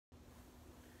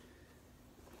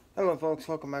Hello folks,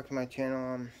 welcome back to my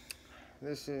channel.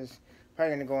 This is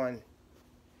probably going to go on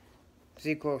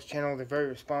Z-coil's channel. They're very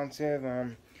responsive.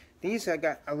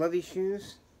 I love these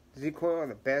shoes. Z-coil are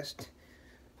the best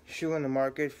shoe in the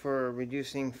market for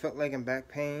reducing foot, leg, and back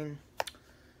pain.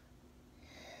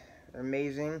 They're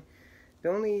amazing. The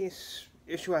only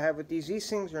issue I have with these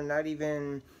things are not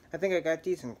even, I think I got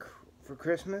these for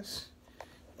Christmas.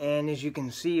 And as you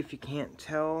can see, if you can't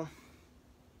tell,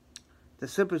 the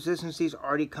slip resistance is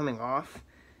already coming off.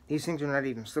 These things are not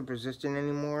even slip resistant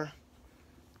anymore.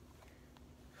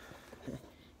 If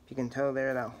you can tell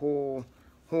there, that whole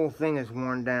thing is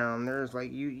worn down. There's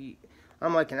like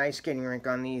I'm like an ice skating rink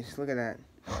on these. Look at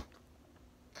that.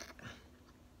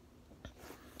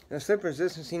 The slip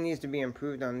resistance needs to be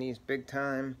improved on these big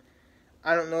time.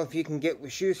 I don't know if you can get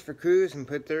with Shoes for Crews and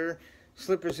put their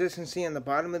slip resistance on the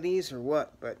bottom of these or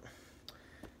what, but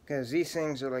because these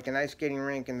things are like an ice skating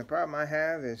rink, and the problem I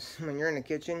have is when you're in the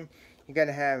kitchen, you got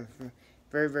to have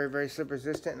very, very, very slip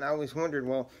resistant. And I always wondered,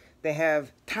 well, they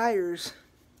have tires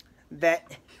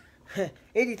that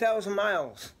 80,000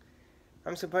 miles.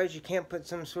 I'm surprised you can't put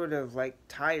some sort of like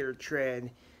tire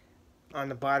tread on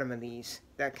the bottom of these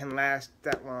that can last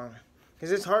that long.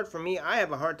 Because it's hard for me. I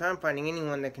have a hard time finding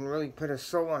anyone that can really put a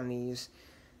sole on these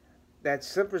that's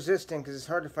slip resistant, because it's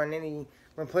hard to find any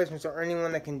replacements or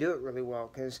anyone that can do it really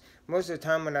well. Because most of the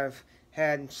time when I've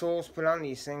had soles put on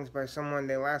these things by someone,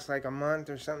 they last like a month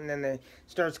or something, then it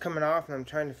starts coming off, and I'm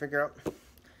trying to figure out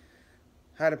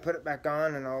how to put it back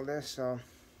on and all this. So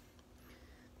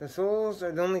the soles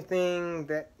are the only thing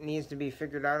that needs to be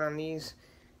figured out on these,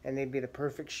 and they'd be the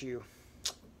perfect shoe.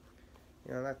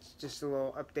 You know, that's just a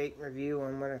little update review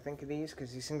on what I think of these,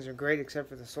 because these things are great except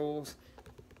for the soles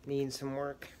need some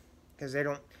work. Because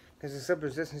the slip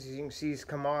resistance, you can see,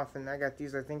 come off, and I got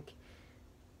these, I think,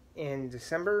 in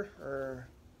December or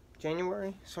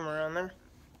January, somewhere around there.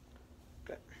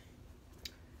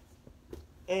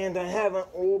 And I have an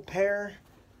old pair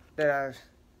that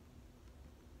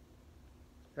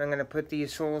I'm going to put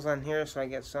these soles on here so I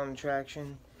get some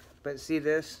traction. But see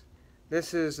this?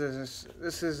 This is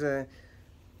a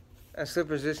slip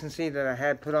resistancy that I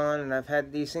had put on, and I've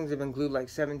had these things have been glued like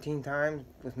 17 times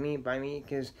by me,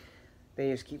 because they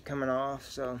just keep coming off.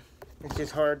 So it's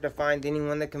just hard to find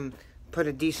anyone that can put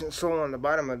a decent sole on the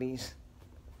bottom of these.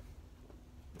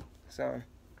 So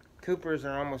Coopers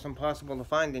are almost impossible to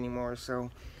find anymore. So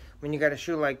when you got a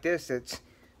shoe like this that's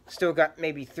still got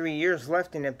maybe 3 years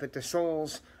left in it, but the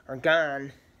soles are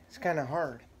gone, it's kind of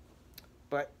hard.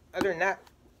 But other than that,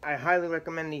 I highly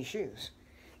recommend these shoes.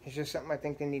 It's just something I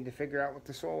think they need to figure out with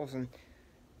the soles. And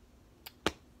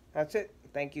that's it.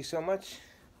 Thank you so much.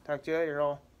 Talk to you later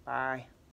all. Bye.